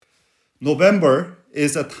November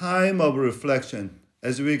is a time of reflection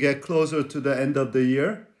as we get closer to the end of the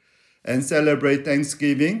year and celebrate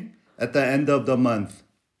Thanksgiving at the end of the month.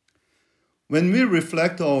 When we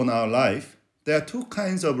reflect on our life, there are two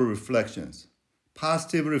kinds of reflections: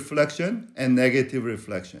 positive reflection and negative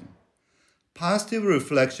reflection. Positive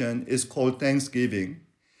reflection is called Thanksgiving,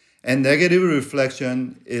 and negative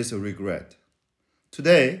reflection is regret.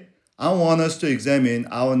 Today, I want us to examine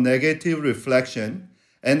our negative reflection,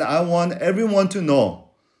 and I want everyone to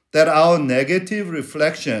know that our negative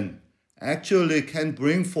reflection actually can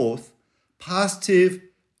bring forth positive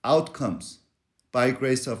outcomes by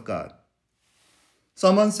grace of God.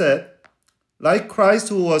 Someone said, like Christ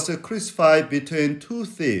who was crucified between two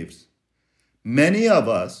thieves, many of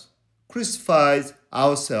us crucify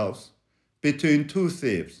ourselves between two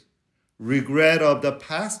thieves: regret of the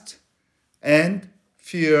past and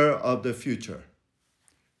fear of the future.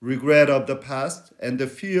 Regret of the past and the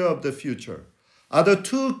fear of the future are the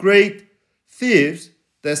two great thieves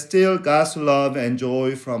that steal God's love and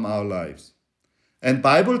joy from our lives. And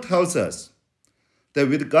Bible tells us that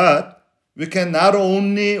with God, we can not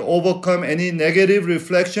only overcome any negative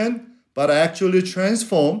reflection, but actually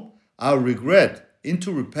transform our regret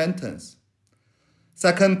into repentance.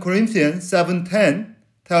 2 Corinthians 7:10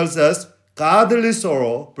 tells us godly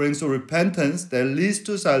sorrow brings repentance that leads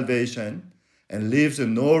to salvation and leaves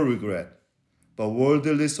no regret, but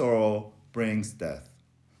worldly sorrow brings death.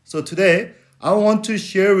 So today, I want to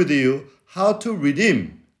share with you how to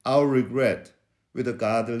redeem our regret with a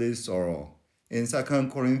godly sorrow in 2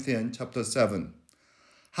 Corinthians chapter 7.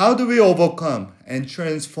 How do we overcome and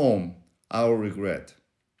transform our regret?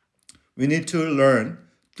 We need to learn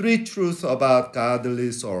three truths about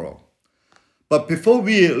godly sorrow. But before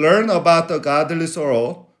we learn about the godly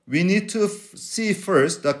sorrow, we need to see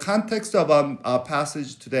first the context of our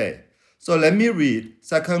passage today. So let me read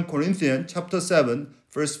 2 Corinthians chapter 7,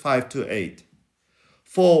 verse 5 to 8.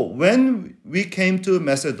 For when we came to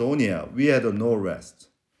Macedonia, we had no rest,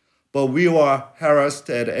 but we were harassed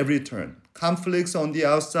at every turn, conflicts on the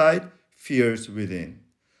outside, fears within.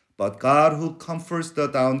 But God, who comforts the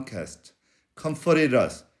downcast, comforted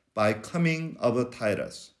us by coming of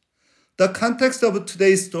Titus. The context of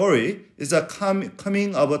today's story is a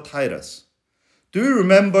coming of Titus. Do you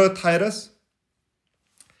remember Titus?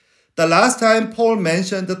 The last time Paul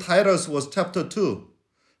mentioned Titus was chapter 2.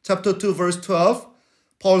 Chapter 2, verse 12,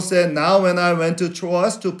 Paul said, "Now when I went to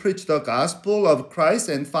Troas to preach the gospel of Christ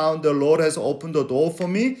and found the Lord has opened the door for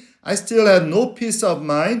me, I still had no peace of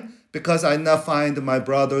mind because I did not find my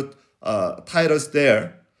brother Titus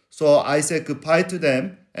there. So I said goodbye to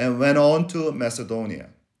them and went on to Macedonia."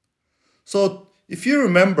 So if you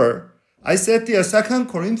remember, I said the 2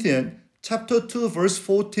 Corinthians chapter 2 verse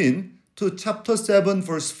 14 to chapter 7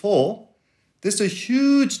 verse 4, this a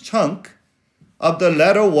huge chunk of the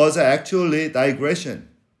letter was actually digression.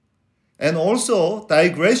 And also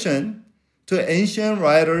digression to ancient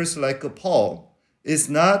writers like Paul is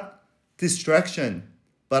not distraction,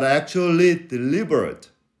 but actually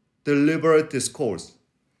deliberate discourse.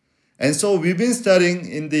 And so we've been studying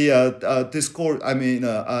in the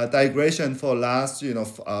digression for last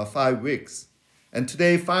 5 weeks, and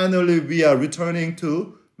today finally we are returning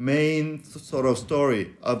to main sort of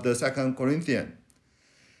story of the 2 Corinthians.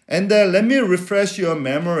 And let me refresh your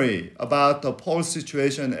memory about the Paul's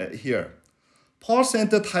situation here. Paul sent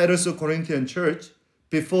the Titus to Corinthian church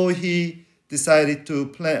before he decided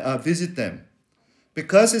to visit them,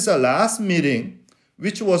 because it's a last meeting,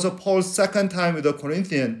 which was Paul's second time with the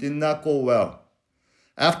Corinthians, did not go well.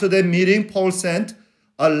 After that meeting, Paul sent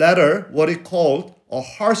a letter, what he called a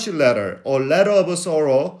harsh letter, or letter of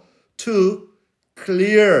sorrow, to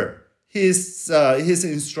clear his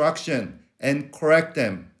instruction and correct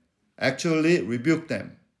them, actually rebuke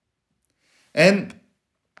them. And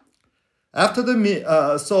after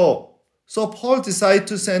so Paul decided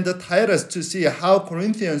to send Titus to see how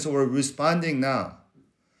Corinthians were responding now.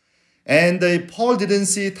 And Paul didn't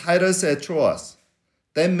see Titus at Troas.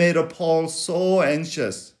 That made Paul so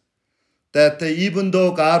anxious that even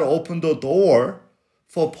though God opened the door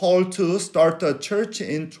for Paul to start a church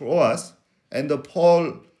in Troas, and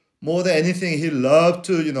Paul, more than anything, he loved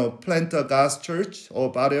to plant a God's church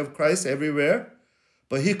or body of Christ everywhere,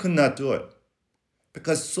 but he could not do it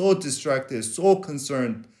because so distracted, so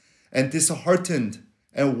concerned, and disheartened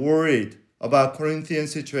and worried about Corinthian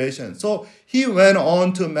situation. So he went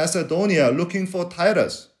on to Macedonia looking for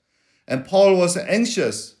Titus. And Paul was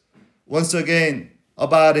anxious once again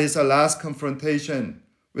about his last confrontation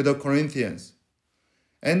with the Corinthians.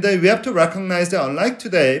 And we have to recognize that unlike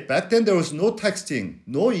today, back then there was no texting,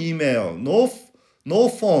 no email, no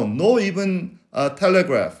phone, no even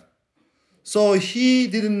telegraph. So he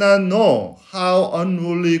did not know how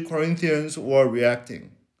unruly Corinthians were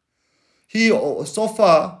reacting. So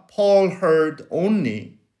far, Paul heard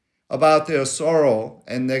only about their sorrow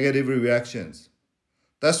and negative reactions.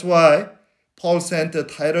 That's why Paul sent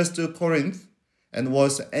Titus to Corinth and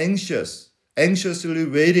was anxiously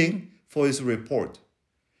waiting for his report.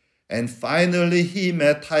 And finally, he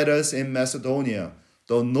met Titus in Macedonia,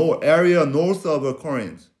 the area north of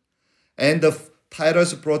Corinth. And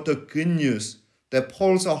Titus brought the good news that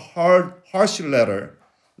Paul's harsh letter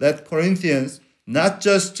led Corinthians not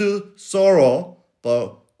just to sorrow,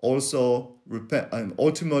 but also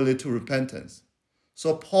ultimately to repentance.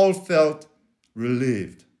 So Paul felt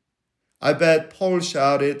relieved. I bet Paul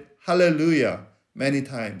shouted hallelujah many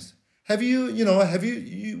times. We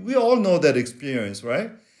all know that experience,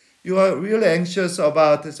 right? You are really anxious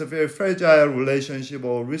about this very fragile relationship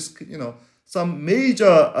or risk, some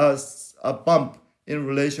major bump in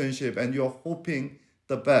relationship, and you're hoping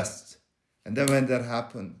the best. And then when that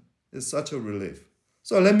happens, it's such a relief.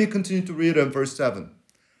 So let me continue to read in verse 7.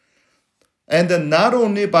 And then not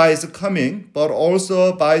only by his coming, but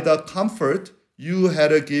also by the comfort you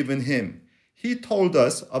had given him. He told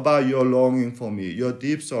us about your longing for me, your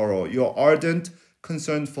deep sorrow, your ardent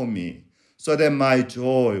concern for me, so that my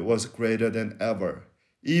joy was greater than ever.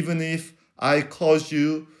 Even if I caused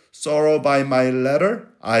you sorrow by my letter,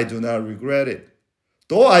 I do not regret it.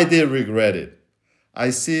 Though I did regret it, I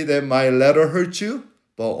see that my letter hurt you,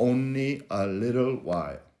 but only a little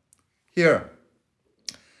while. Here,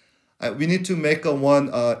 we need to make one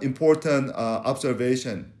important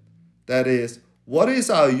observation. That is, what is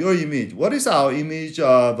your image? What is our image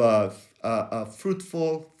of a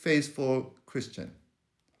fruitful, faithful Christian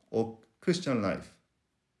or Christian life?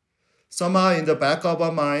 Somehow in the back of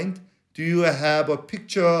our mind, do you have a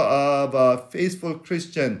picture of a faithful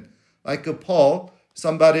Christian like Paul,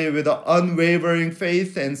 somebody with an unwavering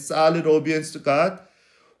faith and solid obedience to God,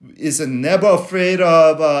 is never afraid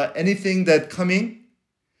of anything that's coming,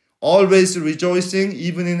 always rejoicing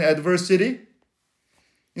even in adversity?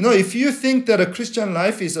 If you think that a Christian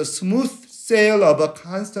life is a smooth sail of a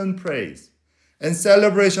constant praise and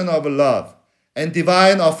celebration of love and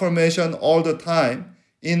divine affirmation all the time,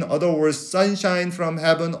 in other words, sunshine from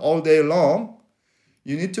heaven all day long,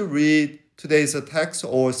 you need to read today's text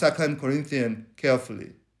or 2 Corinthians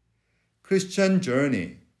carefully. Christian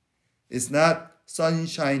journey is not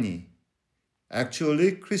sunshiny.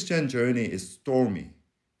 Actually, Christian journey is stormy.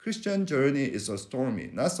 Christian journey is a stormy,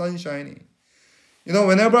 not sunshiny.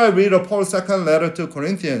 Whenever I read Paul's second letter to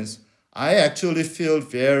Corinthians, I actually feel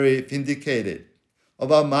very vindicated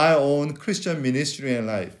about my own Christian ministry and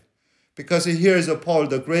life. Because here is Paul,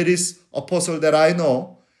 the greatest apostle that I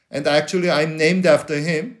know, and actually I'm named after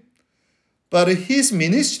him. But his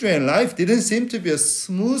ministry and life didn't seem to be a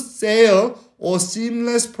smooth sail or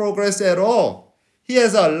seamless progress at all. He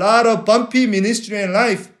has a lot of bumpy ministry and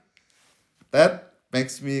life. That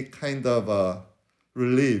makes me kind of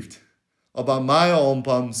relieved about my own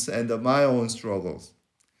bumps and my own struggles.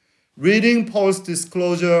 Reading Paul's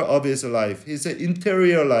disclosure of his life, his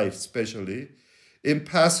interior life especially, in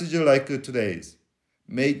passages like today's,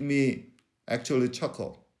 made me actually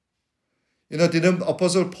chuckle. Didn't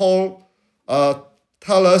Apostle Paul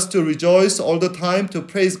tell us to rejoice all the time, to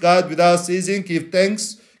praise God without ceasing, give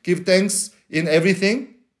thanks in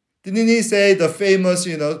everything? Didn't he say the famous,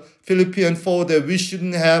 Philippians 4, that we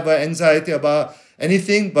shouldn't have anxiety about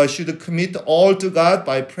anything, but should commit all to God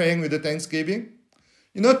by praying with the thanksgiving?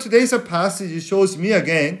 Today's passage shows me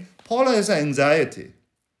again, Paul has anxiety,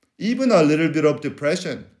 even a little bit of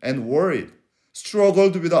depression and worried,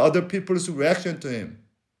 struggled with other people's reaction to him.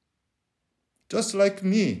 Just like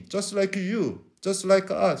me, just like you, just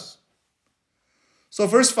like us. So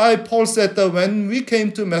verse 5, Paul said that when we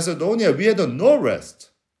came to Macedonia, we had no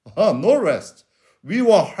rest. No rest. We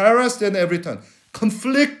were harassed in every turn.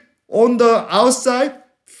 Conflict on the outside,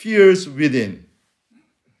 fears within.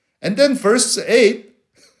 And then verse 8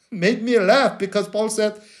 made me laugh because Paul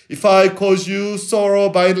said, if I cause you sorrow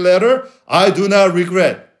by letter, I do not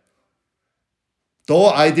regret. Though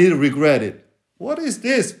I did regret it. What is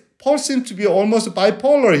this? Paul seems to be almost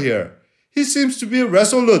bipolar here. He seems to be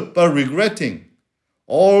resolute but regretting.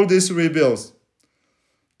 All this reveals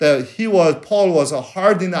that Paul was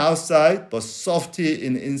hard in outside but softy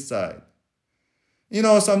in inside.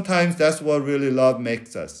 Sometimes that's what really love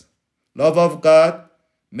makes us. Love of God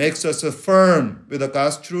makes us firm with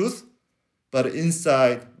God's truth, but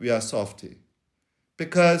inside we are softy.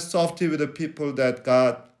 Because softy with the people that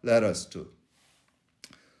God led us to.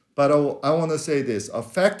 But I want to say this. A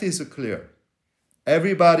fact is clear.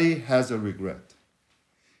 Everybody has a regret.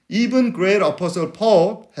 Even great Apostle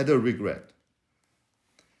Paul had a regret.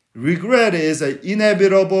 Regret is an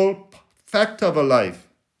inevitable fact of a life.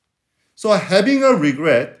 So having a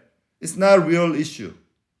regret is not a real issue.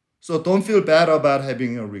 So don't feel bad about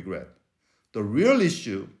having a regret. The real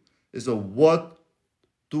issue is what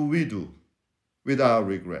do we do with our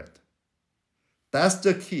regret? That's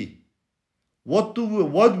the key. What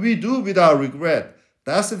we do with our regret?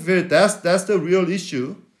 That's the real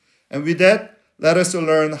issue. And with that, let us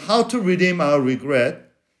learn how to redeem our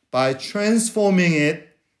regret by transforming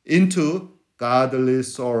it into godly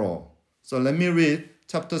sorrow. So let me read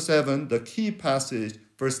chapter 7, the key passage,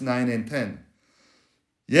 verse 9 and 10.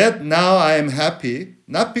 Yet now I am happy,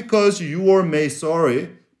 not because you were made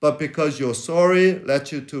sorry, but because your sorry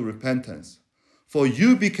led you to repentance. For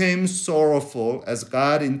you became sorrowful as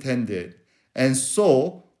God intended, and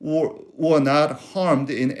so were not harmed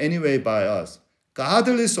in any way by us.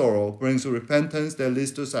 Godly sorrow brings repentance that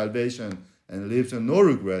leads to salvation and leaves no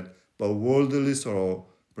regret, but worldly sorrow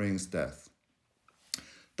brings death.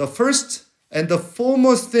 The first and the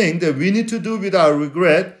foremost thing that we need to do with our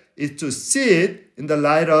regret is to see it in the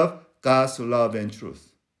light of God's love and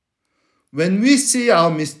truth. When we see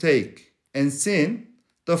our mistake and sin,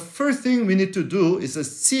 the first thing we need to do is to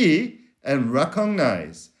see and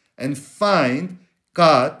recognize and find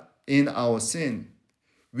God in our sin.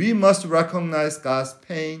 We must recognize God's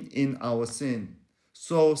pain in our sin.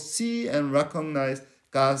 So see and recognize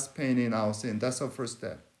God's pain in our sin. That's the first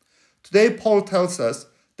step. Today, Paul tells us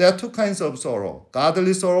there are two kinds of sorrow,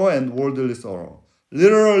 godly sorrow and worldly sorrow.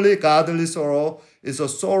 Literally, godly sorrow is a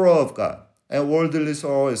sorrow of God, and worldly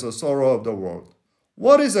sorrow is a sorrow of the world.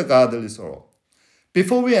 What is a godly sorrow?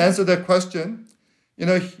 Before we answer that question,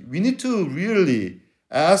 we need to really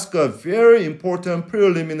ask a very important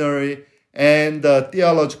preliminary and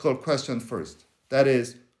theological question first. That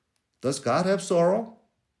is, does God have sorrow?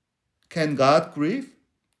 Can God grieve?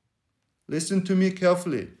 Listen to me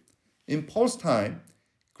carefully. In Paul's time,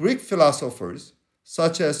 Greek philosophers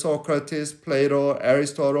such as Socrates, Plato,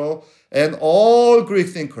 Aristotle, and all Greek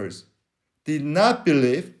thinkers did not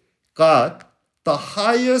believe God, the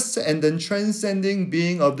highest and then transcending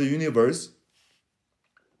being of the universe,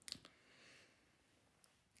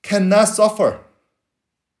 cannot suffer.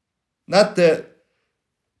 Not that,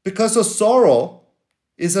 because of sorrow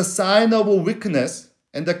is a sign of a weakness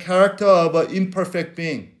and the character of an imperfect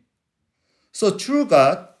being. So true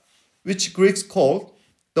God, which Greeks call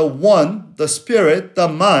the one, the spirit, the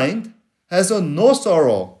mind, has no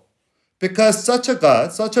sorrow, because such a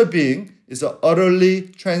God, such a being, is utterly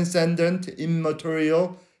transcendent,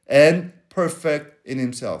 immaterial, and perfect in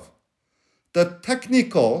himself. The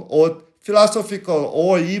technical or philosophical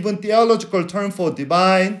or even theological term for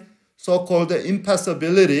divine, so-called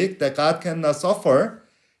impassibility that God cannot suffer,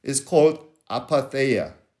 is called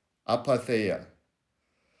apatheia. Apatheia.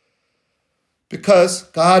 Because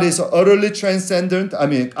God is utterly transcendent,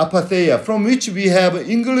 apatheia, from which we have an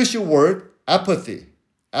English word, apathy.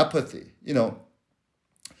 Apathy,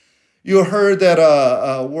 You heard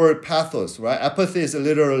that word pathos, right? Apathy is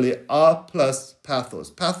literally a plus pathos.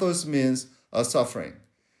 Pathos means suffering.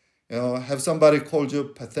 Have somebody called you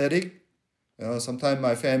pathetic? Sometimes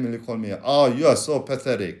my family call me, oh, you are so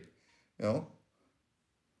pathetic. Well,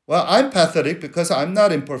 I'm pathetic because I'm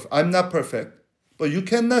not perfect. But you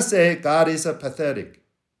cannot say God is pathetic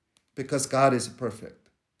because God is perfect.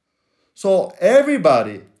 So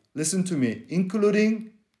everybody, listen to me,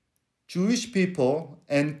 including Jewish people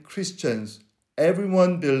and Christians,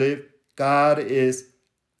 everyone believes God is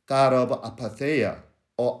God of apatheia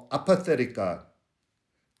or apathetic God.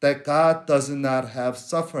 That God does not have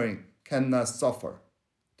suffering, cannot suffer.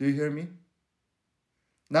 Do you hear me?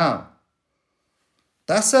 Now,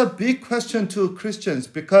 that's a big question to Christians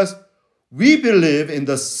because we believe in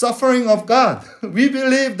the suffering of God. We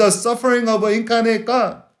believe the suffering of an incarnate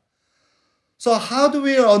God. So how do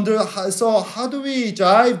we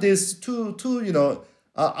drive these two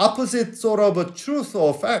opposite sort of a truth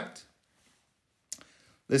or fact?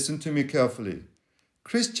 Listen to me carefully.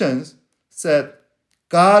 Christians said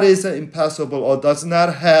God is impassible or does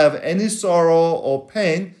not have any sorrow or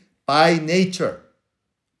pain by nature.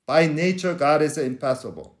 By nature, God is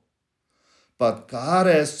impassible. But God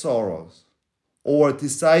has sorrows or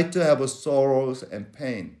decide to have sorrows and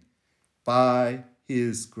pain by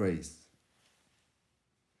his grace.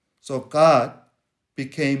 So God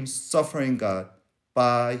became suffering God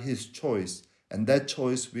by his choice, and that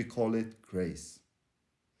choice we call it grace.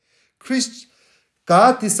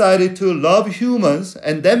 God decided to love humans,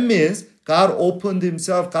 and that means God opened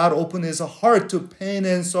his heart to pain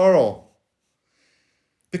and sorrow.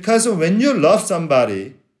 Because when you love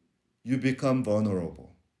somebody, you become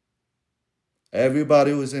vulnerable.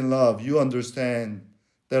 Everybody who's in love, you understand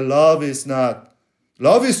that love is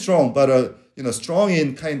strong, but strong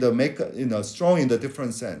in kind of strong in the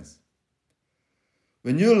different sense.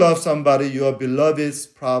 When you love somebody, your beloved's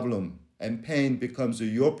problem and pain becomes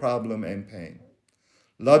your problem and pain.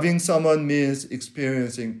 Loving someone means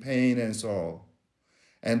experiencing pain and sorrow.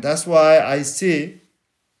 And that's why I see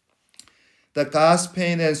that God's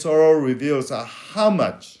pain and sorrow reveals how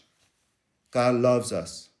much God loves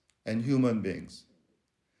us and human beings.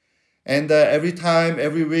 And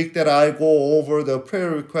every week that I go over the prayer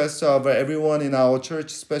requests of everyone in our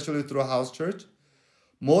church, especially through house church,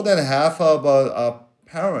 more than half of our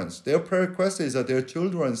parents, their prayer request is their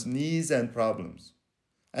children's needs and problems.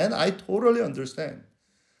 And I totally understand.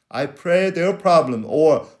 I pray their problem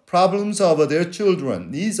or problems of their children,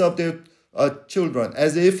 needs of their children,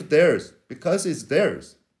 as if theirs, because it's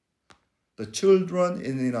theirs. The children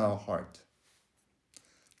is in our heart.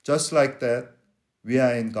 Just like that, we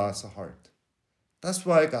are in God's heart. That's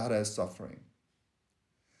why God has suffering.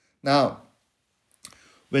 Now,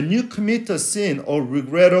 when you commit a sin or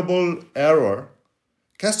regrettable error,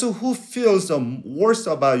 guess who feels the worst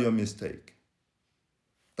about your mistake?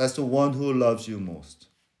 That's the one who loves you most.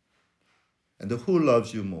 And who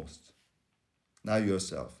loves you most? Not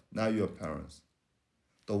yourself, not your parents.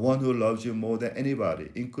 The one who loves you more than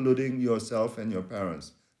anybody, including yourself and your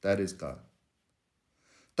parents, that is God.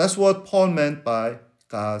 That's what Paul meant by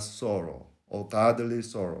God's sorrow or godly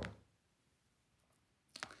sorrow.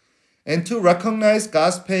 And to recognize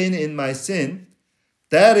God's pain in my sin,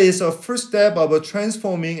 that is a first step of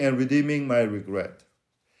transforming and redeeming my regret.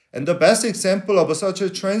 And the best example of such a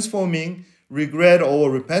transforming regret or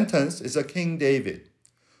repentance is King David.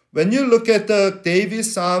 When you look at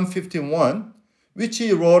David's Psalm 51, which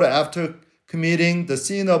he wrote after committing the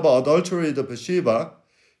sin of adultery with Bathsheba,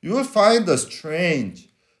 you will find a strange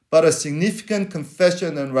but a significant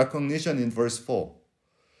confession and recognition in verse 4.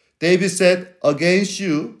 David said, against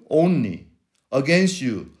you only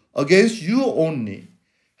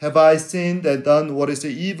have I sinned and done what is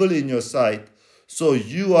evil in your sight, so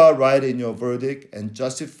you are right in your verdict and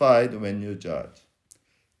justified when you judge.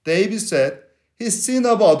 David said his sin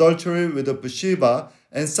of adultery with Bathsheba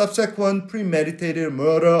and subsequent premeditated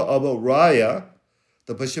murder of Uriah,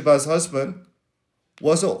 the Bathsheba's husband,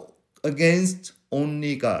 was against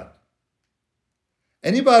only God.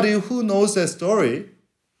 Anybody who knows that story,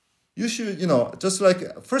 you should, just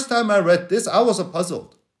like first time I read this, I was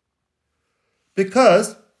puzzled.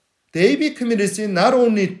 Because David committed sin not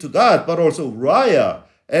only to God, but also Uriah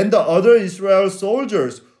and the other Israel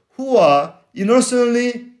soldiers who are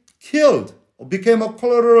innocently killed or became a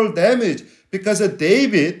collateral damage because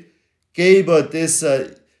David gave this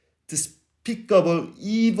despicable,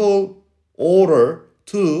 evil order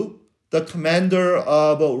to the commander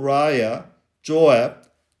of Uriah, Joab.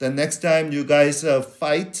 The next time you guys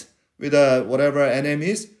fight with whatever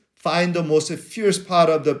enemies, find the most fierce part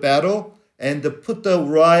of the battle and put the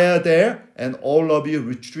Uriah there, and all of you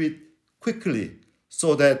retreat quickly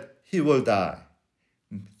so that he will die.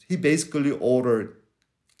 He basically ordered,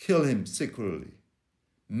 kill him secretly.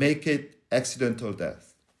 Make it accidental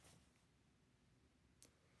death.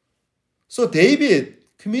 So David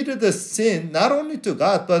committed the sin not only to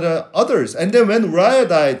God, but others. And then when Uriah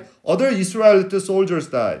died, other Israelite soldiers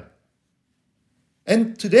died.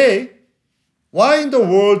 And today, why in the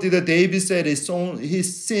world did David say he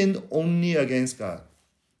sinned only against God?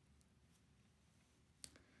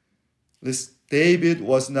 David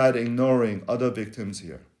was not ignoring other victims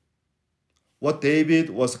here. What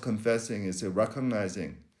David was confessing is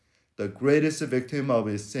recognizing the greatest victim of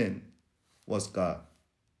his sin was God,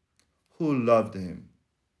 who loved him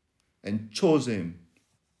and chose him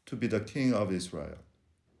to be the king of Israel.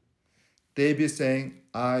 David saying,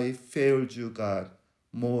 I failed you, God,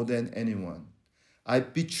 more than anyone. I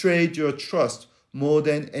betrayed your trust more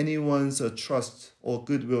than anyone's trust or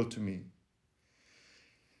goodwill to me.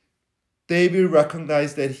 David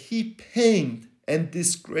recognized that he pained and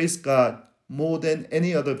disgraced God more than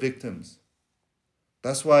any other victims.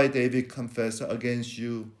 That's why David confessed, against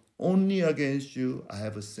you, only against you, I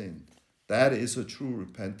have sinned. That is a true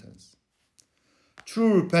repentance.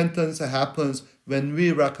 True repentance happens when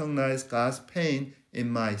we recognize God's pain in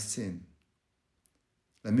my sin.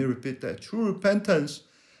 Let me repeat that. True repentance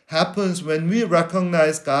happens when we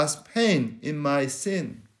recognize God's pain in my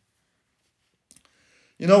sin.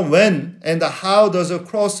 When and how does the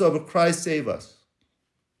cross of Christ save us?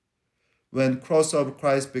 When cross of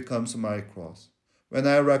Christ becomes my cross. When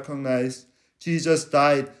I recognize Jesus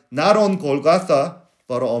died not on Golgotha,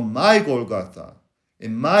 but on my Golgotha,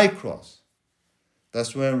 in my cross.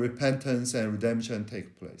 That's when repentance and redemption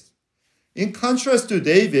take place. In contrast to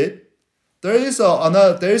David, there is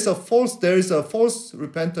a false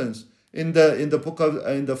repentance in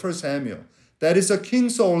the first Samuel. That is a King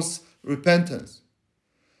Saul's repentance.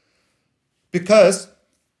 Because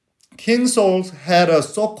King Saul had a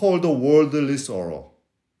so-called worldly sorrow.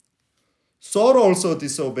 Saul also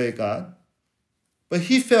disobeyed God, but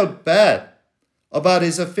he felt bad about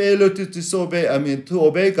his failure to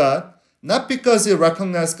obey God, not because he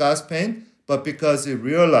recognized God's pain, but because he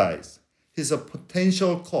realized his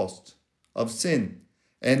potential cost of sin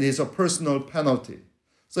and his personal penalty.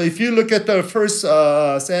 So if you look at the first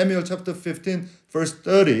Samuel chapter 15, verse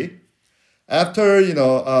 30, after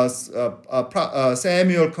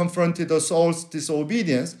Samuel confronted Saul's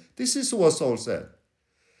disobedience, this is what Saul said: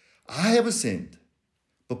 "I have sinned,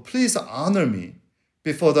 but please honor me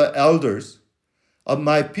before the elders of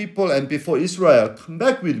my people and before Israel. Come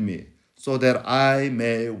back with me so that I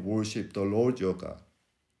may worship the Lord your God."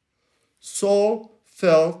 Saul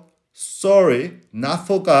felt sorry not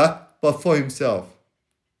for God but for himself.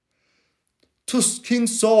 To King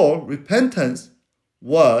Saul, repentance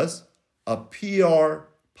was a PR,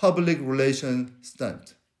 public relation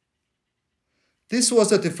stunt. This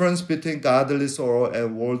was the difference between godly sorrow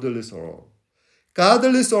and worldly sorrow.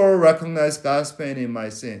 Godly sorrow recognized God's pain in my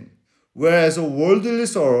sin, whereas worldly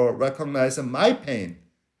sorrow recognized my pain,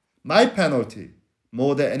 my penalty,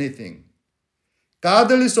 more than anything.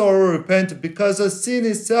 Godly sorrow repent because of sin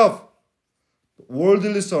itself.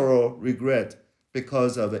 Worldly sorrow regret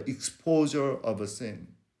because of the exposure of a sin.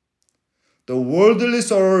 The worldly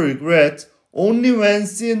sorrow regrets only when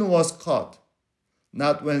sin was caught,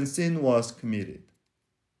 not when sin was committed.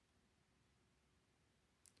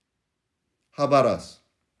 How about us?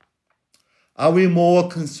 Are we more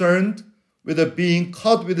concerned with being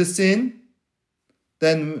caught with the sin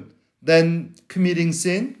than committing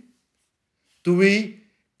sin? Do we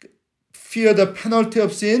fear the penalty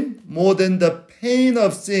of sin more than the pain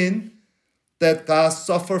of sin that God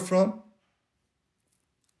suffered from?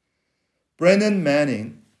 Brennan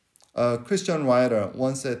Manning, a Christian writer,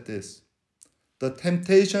 once said this: "The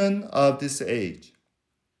temptation of this age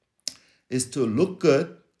is to look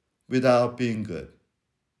good without being good."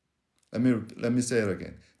 Let me say it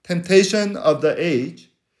again. Temptation of the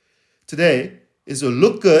age today is to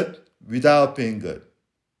look good without being good.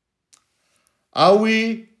 Are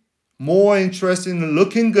we more interested in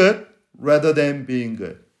looking good rather than being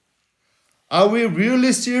good? Are we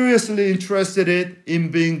really seriously interested in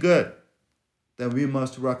being good? Then we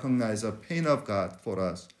must recognize the pain of God for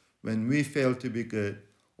us when we fail to be good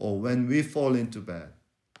or when we fall into bad.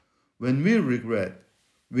 When we regret,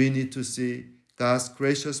 we need to see God's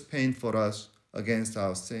gracious pain for us against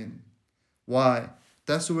our sin. Why?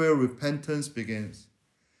 That's where repentance begins.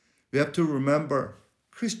 We have to remember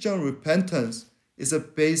Christian repentance is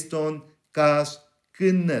based on God's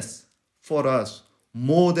goodness for us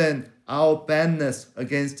more than our badness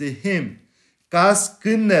against Him. God's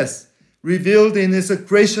goodness revealed in His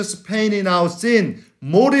gracious pain in our sin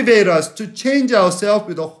motivate us to change ourselves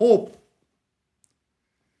with a hope.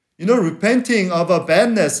 Repenting of a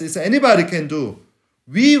badness is anybody can do.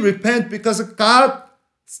 We repent because God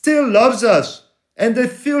still loves us and He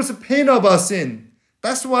feels the pain of our sin.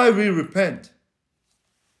 That's why we repent.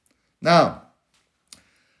 Now,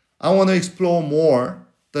 I want to explore more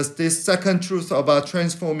this second truth about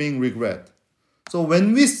transforming regret. So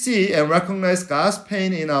when we see and recognize God's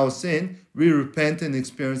pain in our sin, we repent and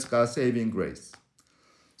experience God's saving grace.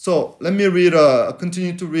 So let me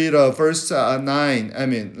continue to read verse 9.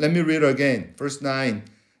 Let me read again, verse 9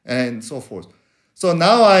 and so forth. "So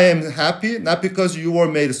now I am happy, not because you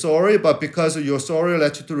were made sorry, but because your sorrow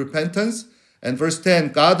led you to repentance." And verse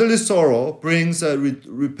 10, "Godly sorrow brings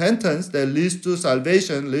repentance that leads to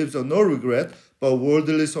salvation, leaves no regret, but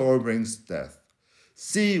worldly sorrow brings death.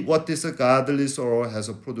 See what this godly sorrow has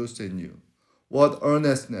produced in you. What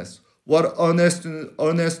earnestness, what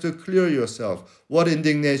earnest to clear yourself, what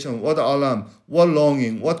indignation, what alarm, what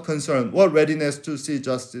longing, what concern, what readiness to see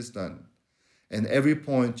justice done. And every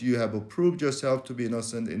point you have proved yourself to be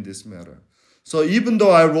innocent in this matter. So even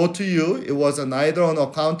though I wrote to you, it was neither on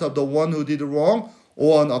account of the one who did wrong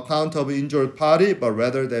or on account of injured party, but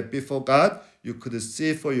rather that before God you could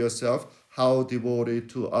see for yourself how devoted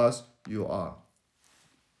to us you are."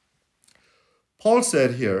 Paul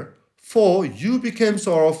said here, "For you became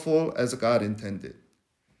sorrowful as God intended."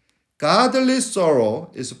 Godly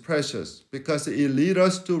sorrow is precious because it leads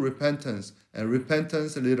us to repentance, and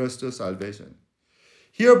repentance leads us to salvation.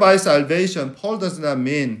 Here by salvation, Paul does not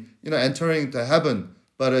mean entering into heaven,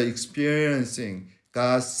 but experiencing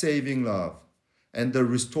God's saving love and the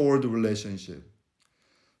restored relationship.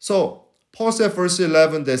 So Paul said, verse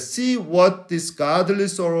 11, that see what this godly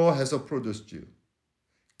sorrow has produced you.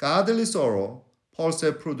 Godly sorrow, Paul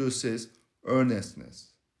said, produces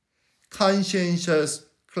earnestness, conscientious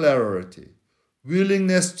clarity,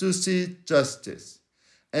 willingness to see justice,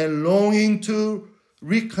 and longing to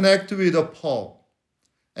reconnect with Paul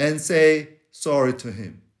and say sorry to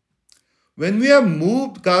him. When we have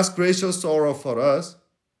moved God's gracious sorrow for us,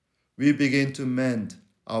 we begin to mend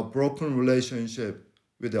our broken relationship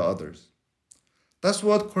with the others. That's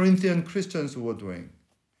what Corinthian Christians were doing.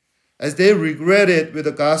 As they regretted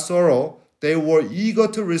with God's sorrow, they were eager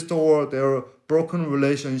to restore their broken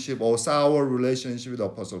relationship or sour relationship with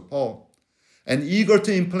Apostle Paul, and eager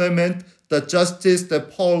to implement the justice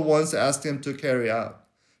that Paul once asked them to carry out.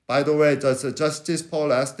 By the way, the justice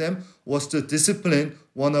Paul asked them was to discipline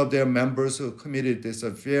one of their members who committed this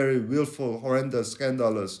very willful, horrendous,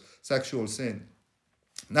 scandalous sexual sin.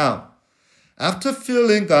 Now, after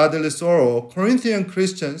feeling godly sorrow, Corinthian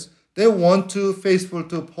Christians, they want to faithful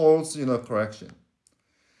to Paul's correction.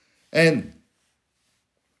 And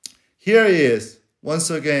here is, once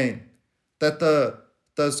again, that the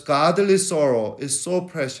godly sorrow is so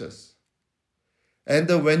precious. And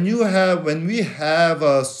when we have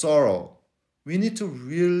a sorrow, we need to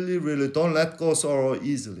really, really don't let go sorrow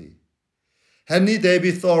easily. Henry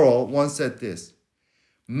David Thoreau once said this: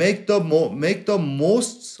 make the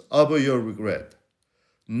most of your regret.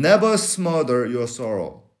 Never smother your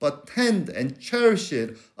sorrow, but tend and cherish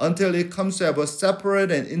it until it comes to have a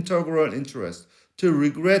separate and integral interest. To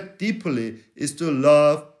regret deeply is to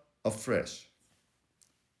love afresh.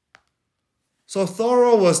 So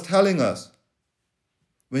Thoreau was telling us,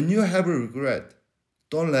 when you have a regret,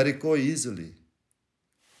 don't let it go easily,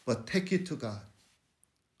 but take it to God.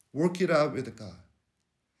 Work it out with God.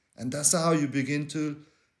 And that's how you begin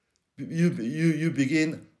you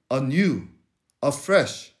begin anew,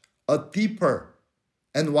 afresh, a deeper,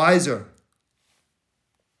 and wiser.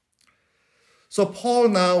 So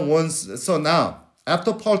now,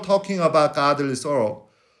 after Paul talking about godly sorrow,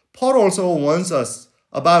 Paul also warns us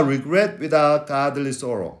about regret without godly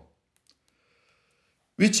sorrow,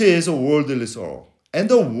 which is a worldly sorrow. And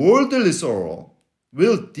the worldly sorrow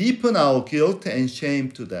will deepen our guilt and shame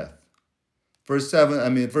to death. Verse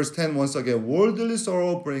 10 once again, worldly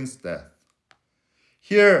sorrow brings death.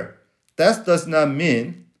 Here, death does not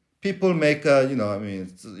mean people make worldly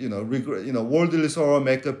sorrow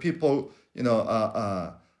make people,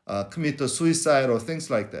 commit suicide or things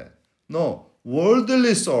like that. No,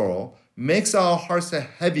 worldly sorrow makes our hearts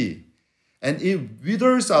heavy and it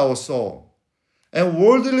withers our soul. And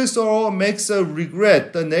worldly sorrow makes a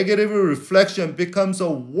regret, the negative reflection becomes the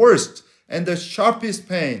worst and the sharpest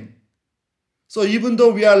pain. So even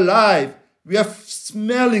though we are alive, we are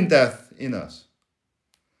smelling death in us.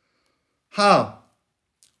 How?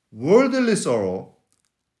 Worldly sorrow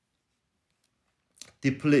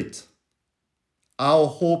depletes our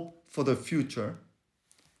hope for the future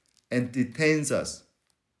and detains us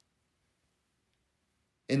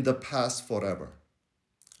in the past forever.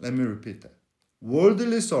 Let me repeat that.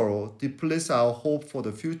 Worldly sorrow depletes our hope for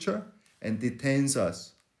the future and detains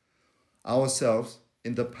ourselves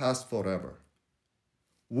in the past forever.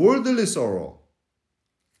 Worldly sorrow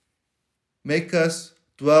make us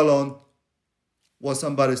dwell on what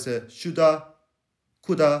somebody said, shoulda,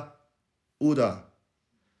 coulda, woulda.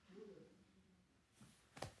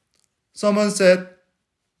 Someone said,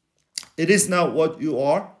 it is not what you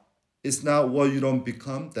are, it's not what you don't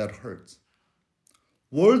become that hurts.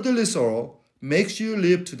 Worldly sorrow makes you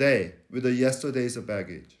live today with the yesterday's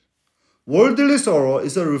baggage. Worldly sorrow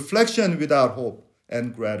is a reflection without hope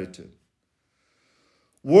and gratitude.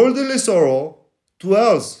 Worldly sorrow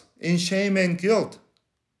dwells in shame and guilt.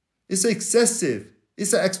 It's excessive.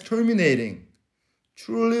 It's exterminating.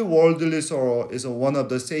 Truly, worldly sorrow is one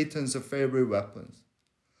of Satan's favorite weapons.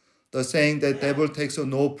 The saying that devil takes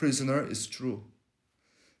no prisoner is true.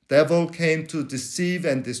 Devil came to deceive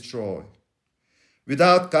and destroy.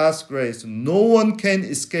 Without God's grace, no one can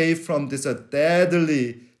escape from this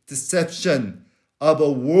deadly deception of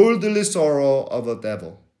a worldly sorrow of a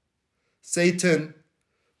devil. Satan,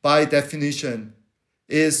 by definition,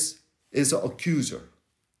 is an accuser.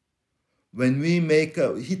 When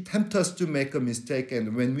he tempts us to make a mistake,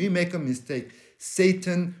 and when we make a mistake,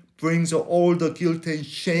 Satan brings all the guilt and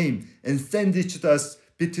shame and sandwiches us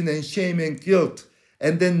between shame and guilt,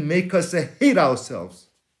 and then make us hate ourselves.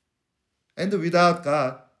 And without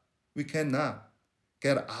God, we cannot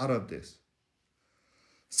get out of this.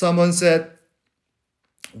 Someone said,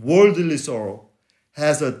 worldly sorrow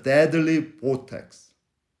has a deadly vortex.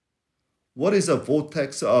 What is a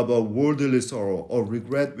vortex of a worldly sorrow or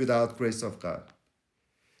regret without grace of God?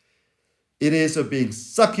 it is being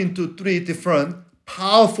sucked into three different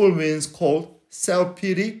powerful winds called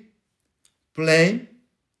self-pity, blame,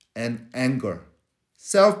 and anger.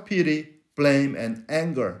 Self-pity, blame, and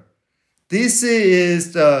anger. This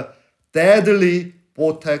is the deadly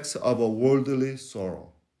vortex of a worldly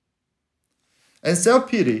sorrow. And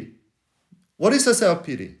self-pity, what is a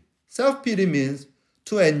self-pity? Self-pity means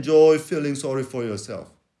to enjoy feeling sorry for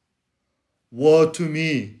yourself. Woe to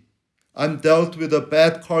me. I'm dealt with a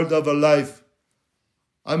bad card of a life.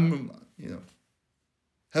 Have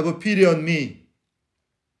a pity on me.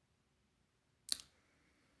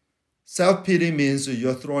 Self-pity means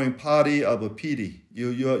you're throwing party of a pity.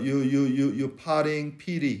 You're partying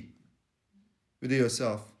pity with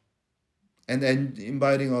yourself and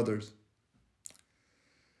inviting others.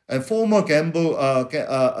 And former gambling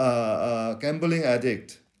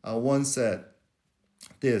addict once said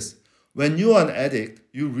this: when you are an addict,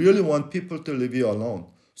 you really want people to leave you alone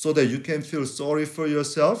so that you can feel sorry for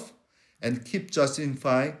yourself and keep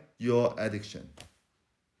justifying your addiction.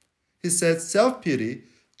 He said self-pity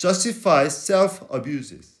justifies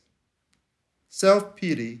self-abuses.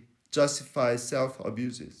 Self-pity justifies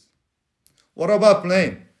self-abuses. What about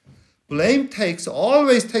blame? Blame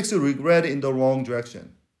always takes a regret in the wrong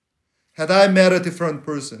direction. Had I met a different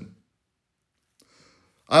person,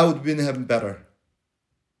 I would have been better.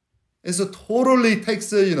 It totally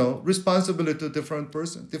takes responsibility to a different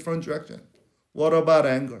person, different direction. What about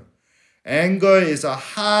anger? Anger is a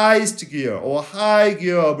highest gear or high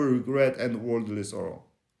gear of regret and worldly sorrow.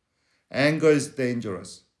 Anger is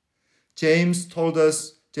dangerous. James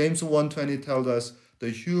 1:20 tells us the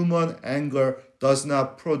human anger does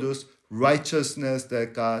not produce righteousness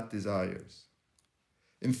that God desires.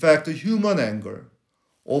 In fact, the human anger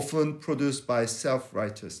often produced by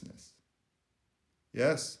self-righteousness.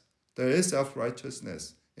 Yes, there is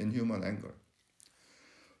self-righteousness in human anger.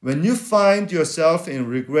 When you find yourself in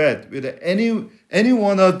regret with any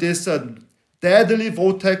one of these deadly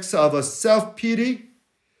vortex of a self-pity,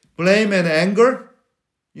 blame, and anger,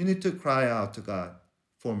 you need to cry out to God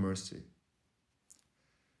for mercy.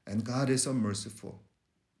 And God is so merciful.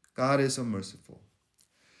 God is so merciful.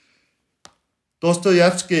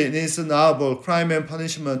 Dostoevsky, in his novel Crime and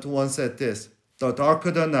Punishment, once said this: the darker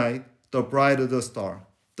the night, the brighter the star.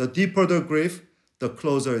 The deeper the grief, the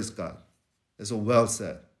closer is God. It's well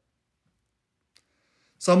said.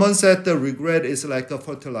 Someone said that regret is like a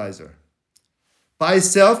fertilizer. By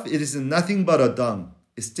itself, it is nothing but a dung.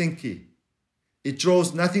 It's stinky. It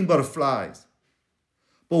draws nothing but flies.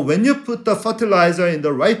 But when you put the fertilizer in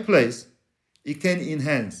the right place, it can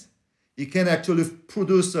enhance. It can actually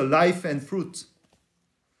produce life and fruit.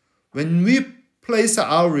 When we place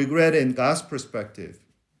our regret in God's perspective,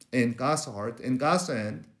 in God's heart, in God's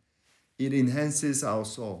hand, it enhances our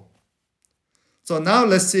soul. So now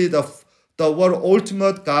let's see what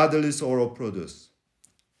ultimate godly sorrow produces.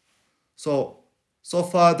 So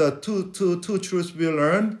far the two truths we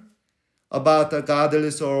learned about the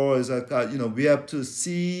godly sorrow is that we have to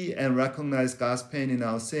see and recognize God's pain in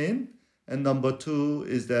our sin, and number two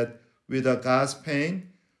is that with God's pain,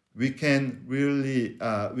 we can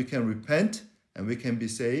repent and we can be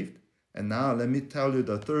saved. And now let me tell you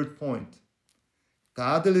the third point.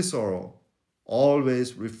 Godly sorrow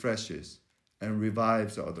always refreshes and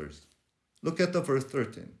revives others. Look at the verse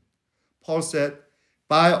 13. Paul said,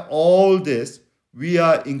 by all this, we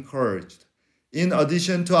are encouraged. In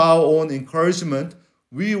addition to our own encouragement,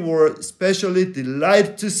 we were especially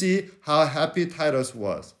delighted to see how happy Titus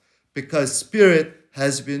was, because spirit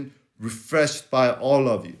has been refreshed by all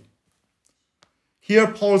of you. Here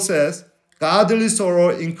Paul says, godly sorrow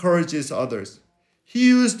encourages others. He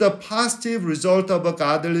used the positive result of a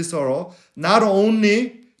godly sorrow not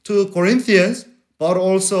only to Corinthians, but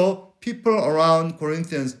also people around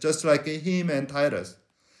Corinthians, just like him and Titus.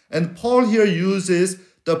 And Paul here uses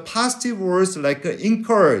the positive words like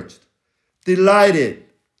encouraged, delighted,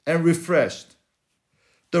 and refreshed.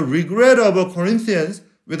 The regret of Corinthians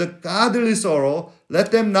with a godly sorrow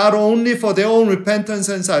led them not only for their own repentance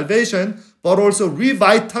and salvation, but also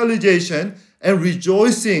revitalization and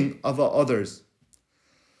rejoicing of others.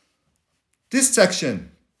 This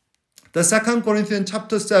section, the 2 Corinthians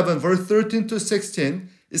chapter 7, verse 13 to 16,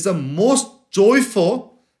 is the most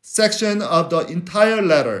joyful section of the entire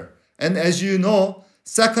letter. And as you know,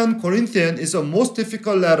 2 Corinthians is the most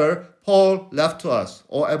difficult letter Paul left to us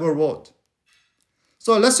or ever wrote.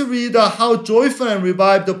 So let's read how joyful and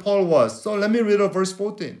revived Paul was. So let me read verse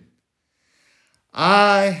 14.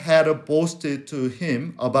 I had boasted to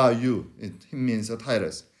him about you, it means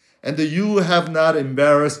Titus, and you have not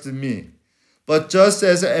embarrassed me. But just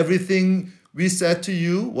as everything we said to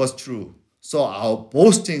you was true, So our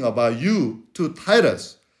boasting about you to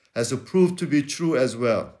Titus has proved to be true as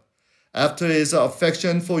well. After his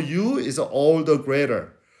affection for you is all the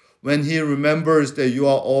greater, when he remembers that you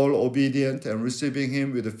are all obedient and receiving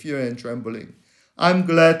him with fear and trembling. I'm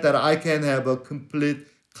glad that I can have a complete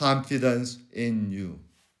confidence in you.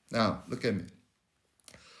 Now, look at me.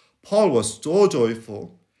 Paul was so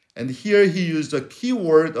joyful, and here he used a key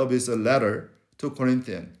word of his letter to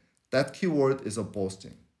Corinthians. That key word is a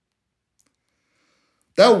boasting.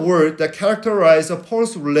 That word that characterized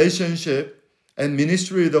Paul's relationship and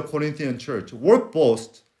ministry with the Corinthian church, word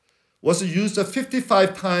boast, was used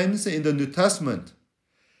 55 times in the New Testament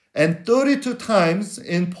and 32 times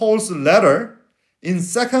in Paul's letter. In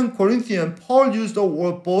 2 Corinthians, Paul used the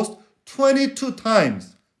word boast 22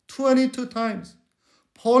 times. 22 times.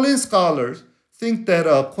 Pauline scholars think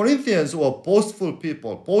that Corinthians were boastful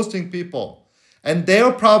people, boasting people. And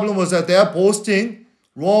their problem was that they are boasting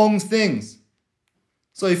wrong things.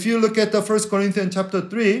 So if you look at the 1 Corinthians chapter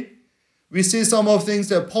 3, we see some of things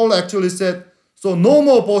that Paul actually said, so no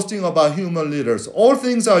more boasting about human leaders. All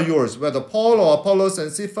things are yours, whether Paul or Apollos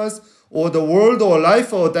and Cephas, or the world or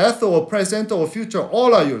life or death or present or future,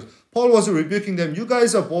 all are yours. Paul was rebuking them. You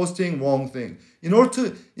guys are boasting wrong thing.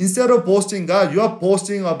 Instead of boasting God, you are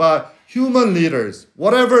boasting about human leaders,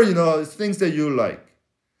 whatever, things that you like.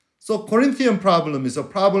 So Corinthian problem is a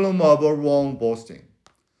problem of a wrong boasting.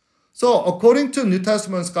 So according to New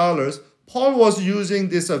Testament scholars, Paul was using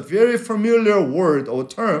this very familiar word or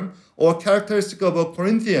term or characteristic of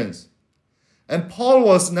Corinthians. And Paul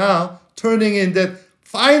was now turning in that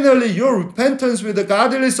finally your repentance with a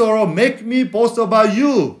godly sorrow make me boast about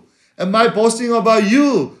you. And my boasting about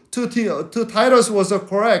you to Titus was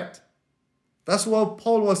correct. That's what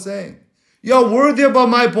Paul was saying. You are worthy about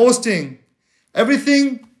my boasting.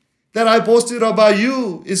 Everything that I boasted about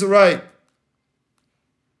you is right.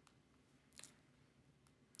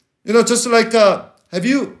 Just like, have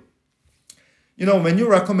you, when you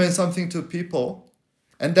recommend something to people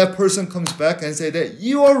and that person comes back and say that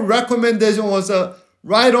your recommendation was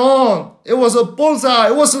right on. It was a bullseye.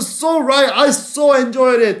 It was so right. I so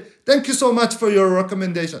enjoyed it. Thank you so much for your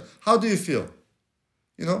recommendation. How do you feel?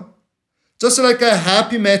 Just like a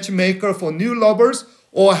happy matchmaker for new lovers,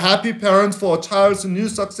 or a happy parent for a child's new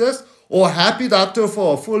success, or a happy doctor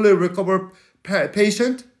for a fully recovered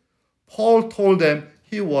patient, Paul told them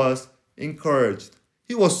he was encouraged.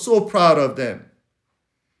 He was so proud of them.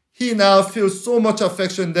 He now feels so much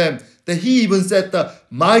affection in them that he even said that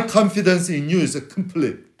my confidence in you is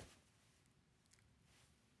complete.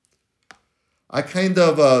 I kind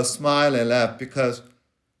of smile and laugh because,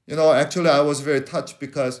 actually I was very touched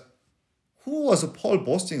because who was Paul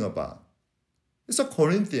boasting about? It's the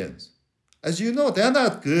Corinthians. As you know, they're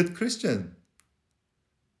not good Christians.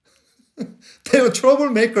 They are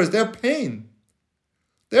troublemakers. They're pain.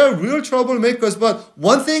 They are real troublemakers. But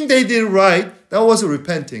one thing they did right, that was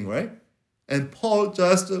repenting, right? And Paul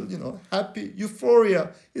just, happy,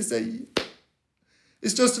 euphoria. He said,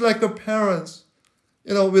 it's just like a parents,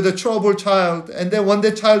 with a troubled child. And then when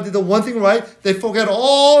the child did the one thing right, they forget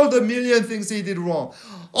all the million things he did wrong.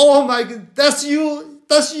 Oh my God, that's you.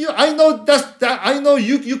 That's you. I know I know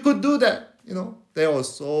you could do that. They were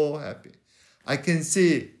so happy. I can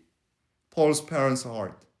see Paul's parents'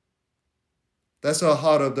 heart. That's the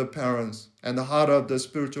heart of the parents and the heart of the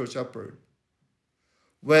spiritual shepherd.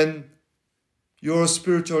 When your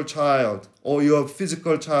spiritual child or your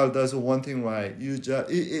physical child does one thing right,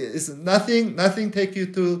 it's nothing take you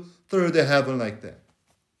to third heaven like that.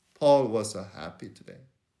 Paul was happy today.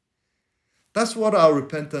 That's what our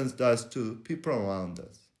repentance does to people around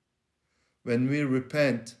us. When we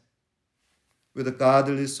repent with a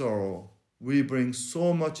godly sorrow, we bring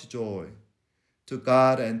so much joy to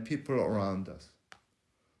God and people around us.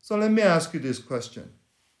 So let me ask you this question.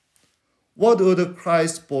 What would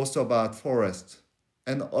Christ boast about for us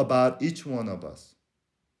and about each one of us?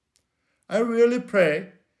 I really pray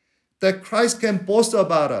that Christ can boast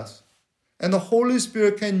about us and the Holy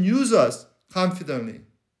Spirit can use us confidently.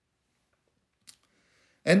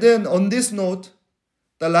 And then on this note,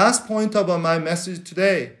 the last point of my message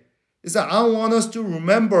today is that I want us to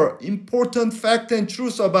remember important fact and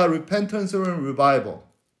truths about repentance and revival.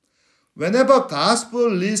 Whenever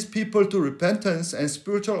gospel leads people to repentance and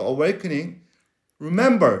spiritual awakening,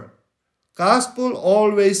 remember, gospel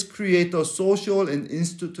always creates a social and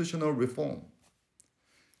institutional reform.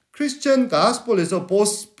 Christian gospel is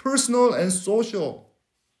both personal and social.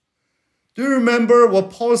 Do you remember what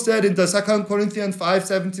Paul said in the 2 Corinthians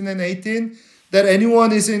 5:17 and 18? That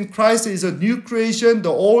anyone is in Christ is a new creation, the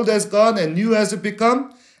old has gone and new has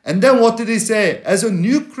become. And then what did he say? As a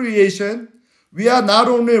new creation, We are not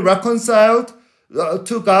only reconciled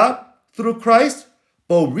to God through Christ,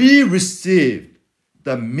 but we received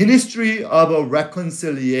the ministry of a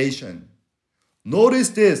reconciliation. Notice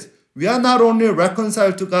this, we are not only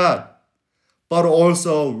reconciled to God, but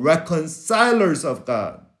also reconcilers of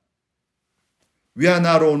God. We are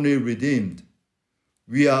not only redeemed,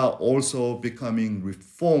 we are also becoming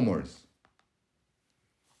reformers.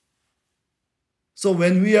 So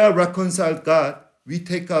when we are reconciled to God, we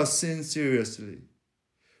take our sin seriously.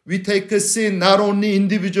 We take a sin not only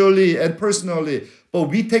individually and personally, but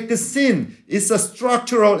we take a sin. It's a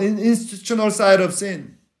structural and institutional side of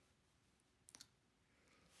sin.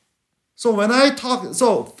 So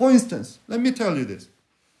for instance, let me tell you this.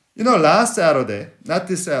 Last Saturday, not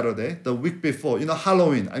this Saturday, the week before,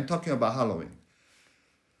 Halloween. I'm talking about Halloween.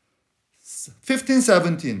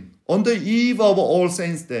 1517, on the eve of All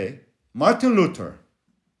Saints' Day, Martin Luther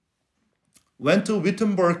went to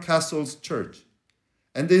Wittenberg Castle's church.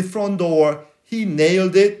 And in front door, he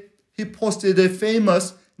nailed it. He posted a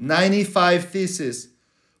famous 95 Theses,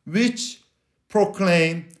 which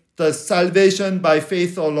proclaim the salvation by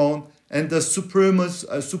faith alone and the supreme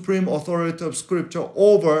authority of Scripture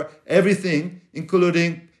over everything,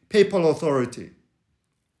 including papal authority.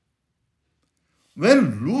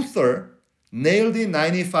 When Luther nailed the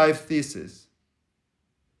 95 Theses,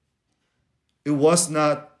 it was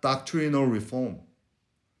not doctrinal reform.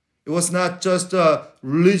 It was not just a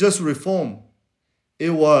religious reform.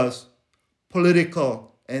 It was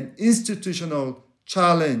political and institutional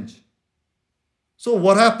challenge. So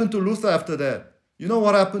what happened to Luther after that? You know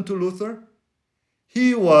what happened to Luther?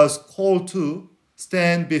 He was called to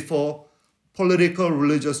stand before political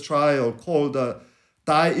religious trial called the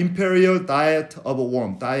Imperial Diet of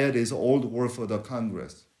Worms. Diet is old word for the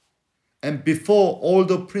Congress. And before all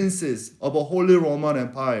the princes of a Holy Roman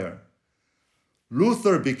Empire,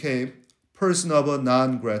 Luther became persona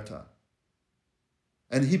non grata.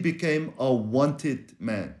 And he became a wanted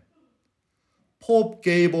man. Pope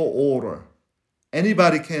gave an order.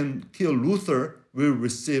 Anybody can kill Luther will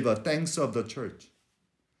receive a thanks of the church.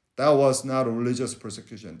 That was not a religious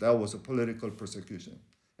persecution. That was a political persecution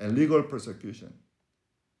and legal persecution.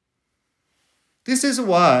 This is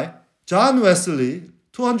why John Wesley,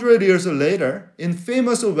 200 years later, in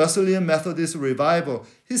famous Wesleyan Methodist revival,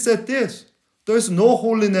 he said this, there's no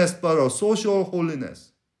holiness but a social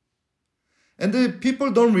holiness. And the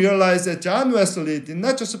people don't realize that John Wesley did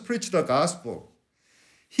not just preach the gospel.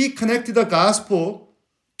 He connected the gospel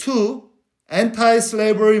to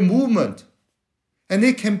anti-slavery movement. And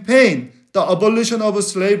he campaigned the abolition of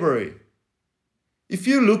slavery. If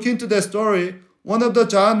you look into that story, one of the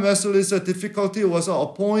John Wesley's difficulty was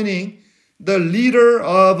appointing the leader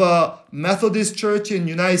of a Methodist church in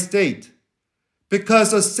United States.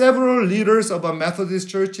 Because several leaders of a Methodist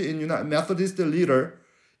church Methodist leader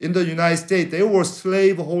in the United States, they were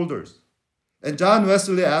slave holders. And John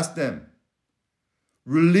Wesley asked them,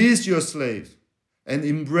 release your slaves and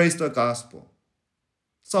embrace the gospel.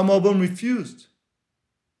 Some of them refused.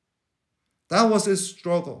 That was his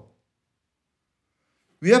struggle.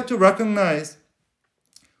 We have to recognize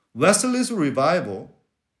Wesley's revival,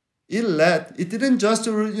 it didn't just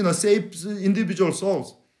save individual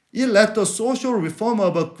souls. It led the social reform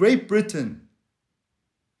of Great Britain.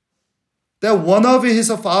 That one of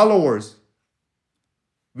his followers,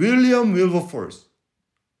 William Wilberforce,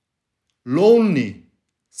 lonely,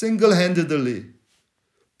 single-handedly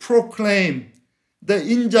proclaimed the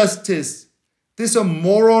injustice, this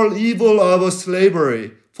moral evil of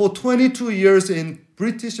slavery for 22 years in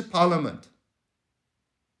British Parliament.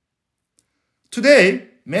 Today,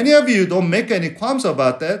 many of you don't make any qualms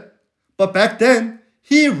about that, but back then,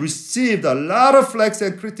 he received a lot of flack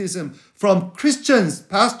and criticism from Christians,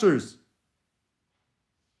 pastors.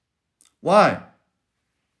 Why?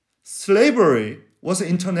 Slavery was an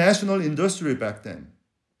international industry back then.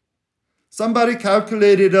 Somebody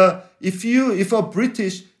calculated if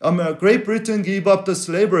Great Britain gave up the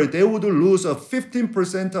slavery, they would lose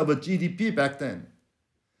 15% of GDP back then.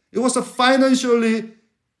 It was financially,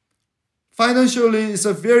 it's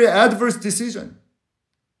a very adverse decision.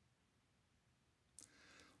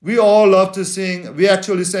 We all love to sing. We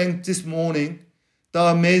actually sang this morning the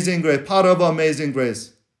Amazing Grace, part of Amazing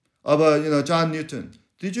Grace of John Newton.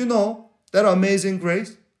 Did you know that Amazing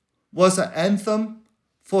Grace was an anthem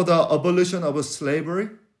for the abolition of slavery?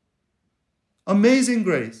 Amazing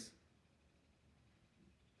Grace.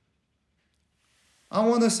 I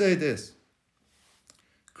want to say this.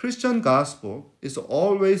 Christian gospel is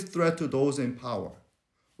always threat to those in power.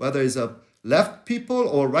 Whether it's a left people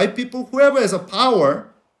or right people, whoever has a power,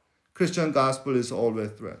 Christian gospel is always a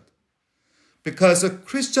threat. Because a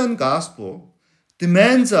Christian gospel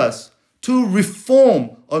demands us to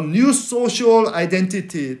reform a new social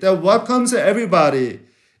identity that welcomes everybody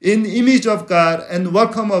in image of God and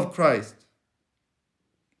welcome of Christ.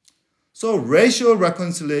 So racial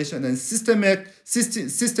reconciliation and systemic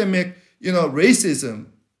racism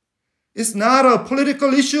is not a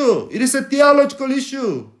political issue. It is a theological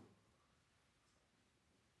issue.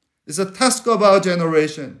 It's a task of our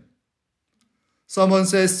generation. Someone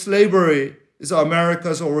says slavery is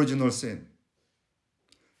America's original sin.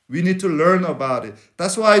 We need to learn about it.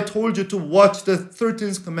 That's why I told you to watch the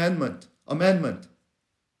 13th amendment.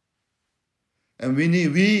 And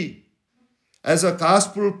we, as a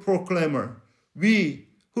gospel proclaimer, we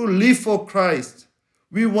who live for Christ,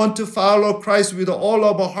 we want to follow Christ with all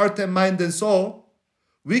of our heart and mind and soul.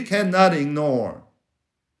 We cannot ignore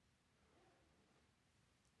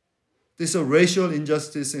this racial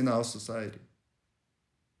injustice in our society.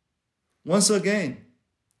 Once again,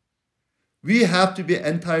 we have to be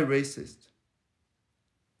anti-racist.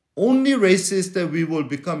 Only racist that we will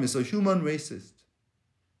become is a human racist.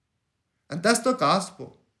 And that's the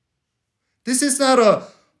gospel. This is not a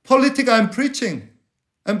politic I'm preaching.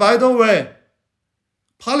 And by the way,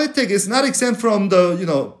 politics is not exempt from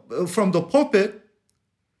the pulpit.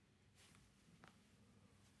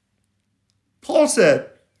 Paul said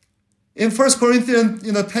in 1 Corinthians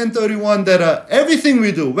 10:31 that everything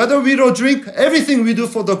we do, whether we eat or drink, everything we do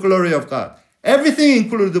for the glory of God. Everything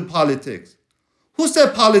included politics. Who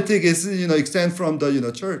said politics is exempt from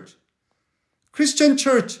the church? Christian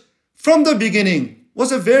church from the beginning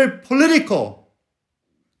was a very political.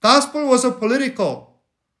 Gospel was a political.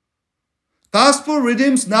 Gospel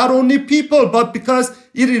redeems not only people, but because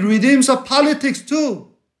it redeems politics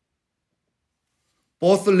too.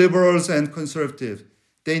 Both the liberals and conservatives,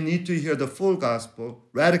 they need to hear the full gospel,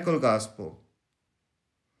 radical gospel.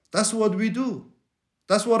 That's what we do.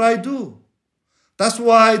 That's what I do. That's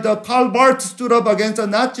why the Karl Barth stood up against the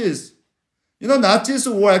Nazis. Nazis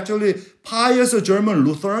were actually pious German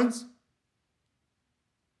Lutherans.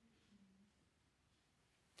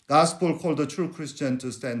 Gospel called the true Christian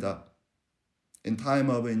to stand up in time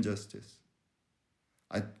of injustice.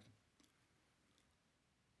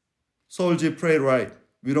 Solji prayed right.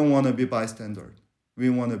 We don't want to be bystander. We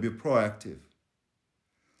want to be proactive.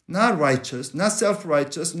 Not righteous, not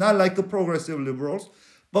self-righteous, not like the progressive liberals,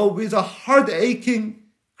 but with a heart-aching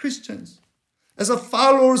Christians. As a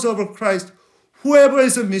followers of Christ, whoever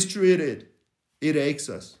is mistreated, it aches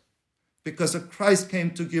us. Because Christ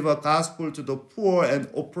came to give a gospel to the poor and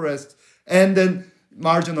oppressed and then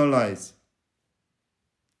marginalized.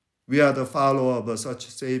 We are the follower of such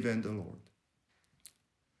Savior and the Lord.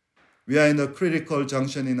 We are in a critical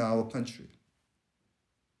junction in our country.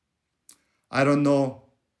 I don't know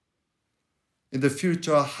in the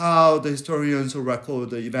future how the historians will record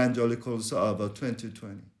the evangelicals of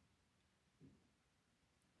 2020.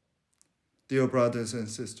 Dear brothers and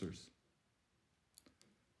sisters,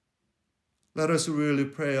 let us really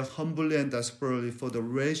pray humbly and desperately for the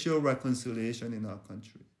racial reconciliation in our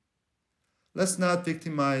country. Let's not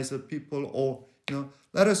victimize the people, or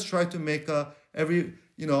let us try to make our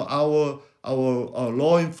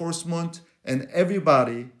law enforcement and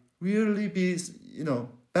everybody really be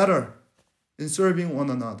better in serving one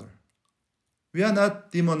another. We are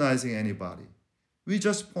not demonizing anybody. We're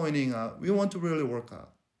just pointing out. We want to really work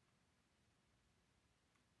out.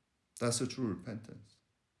 That's a true repentance.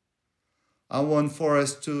 I want for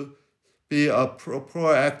us to be a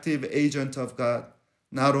proactive agent of God,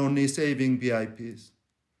 not only saving VIPs,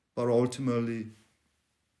 but ultimately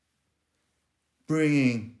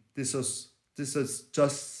bringing this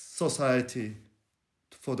just society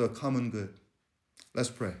for the common good. Let's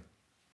pray.